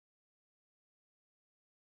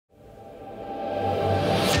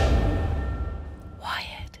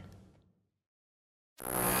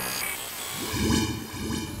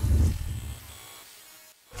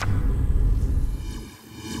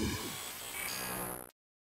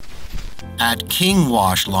At King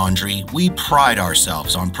Wash Laundry, we pride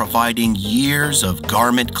ourselves on providing years of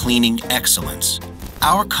garment cleaning excellence.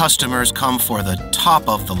 Our customers come for the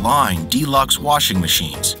top-of-the-line deluxe washing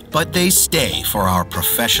machines, but they stay for our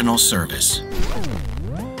professional service.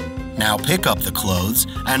 Now pick up the clothes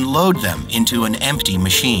and load them into an empty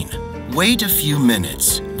machine. Wait a few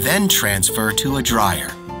minutes, then transfer to a dryer.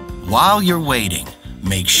 While you're waiting,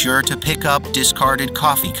 make sure to pick up discarded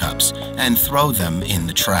coffee cups and throw them in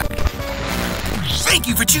the trash. Thank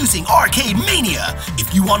you for choosing Arcade Mania!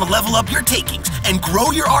 If you want to level up your takings and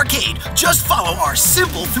grow your arcade, just follow our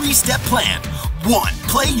simple 3-step plan. 1.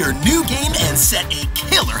 Play your new game and set a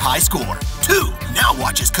killer high score. 2. Now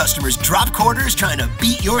watch as customers drop quarters trying to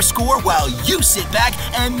beat your score while you sit back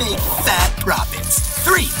and make fat profits.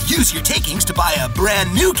 3. Use your takings to buy a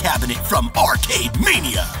brand new cabinet from Arcade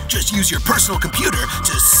Mania. Just use your personal computer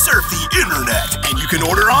to surf the internet and you can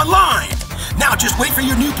order online. Now just wait for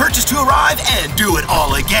your new purchase to arrive and do it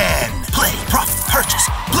all again. Play, profit, purchase.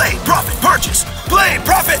 Play, profit, purchase. Play,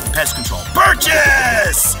 profit, pest control,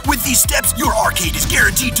 purchase! With these steps, your arcade is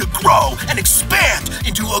guaranteed to grow and expand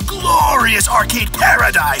into a glorious arcade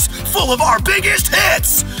paradise full of our biggest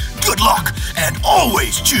hits. Good luck, and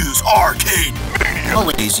always choose Arcade Mania.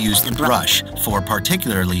 Always use the brush for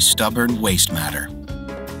particularly stubborn waste matter.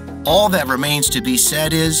 All that remains to be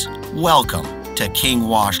said is, welcome to King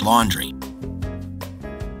Wash Laundry.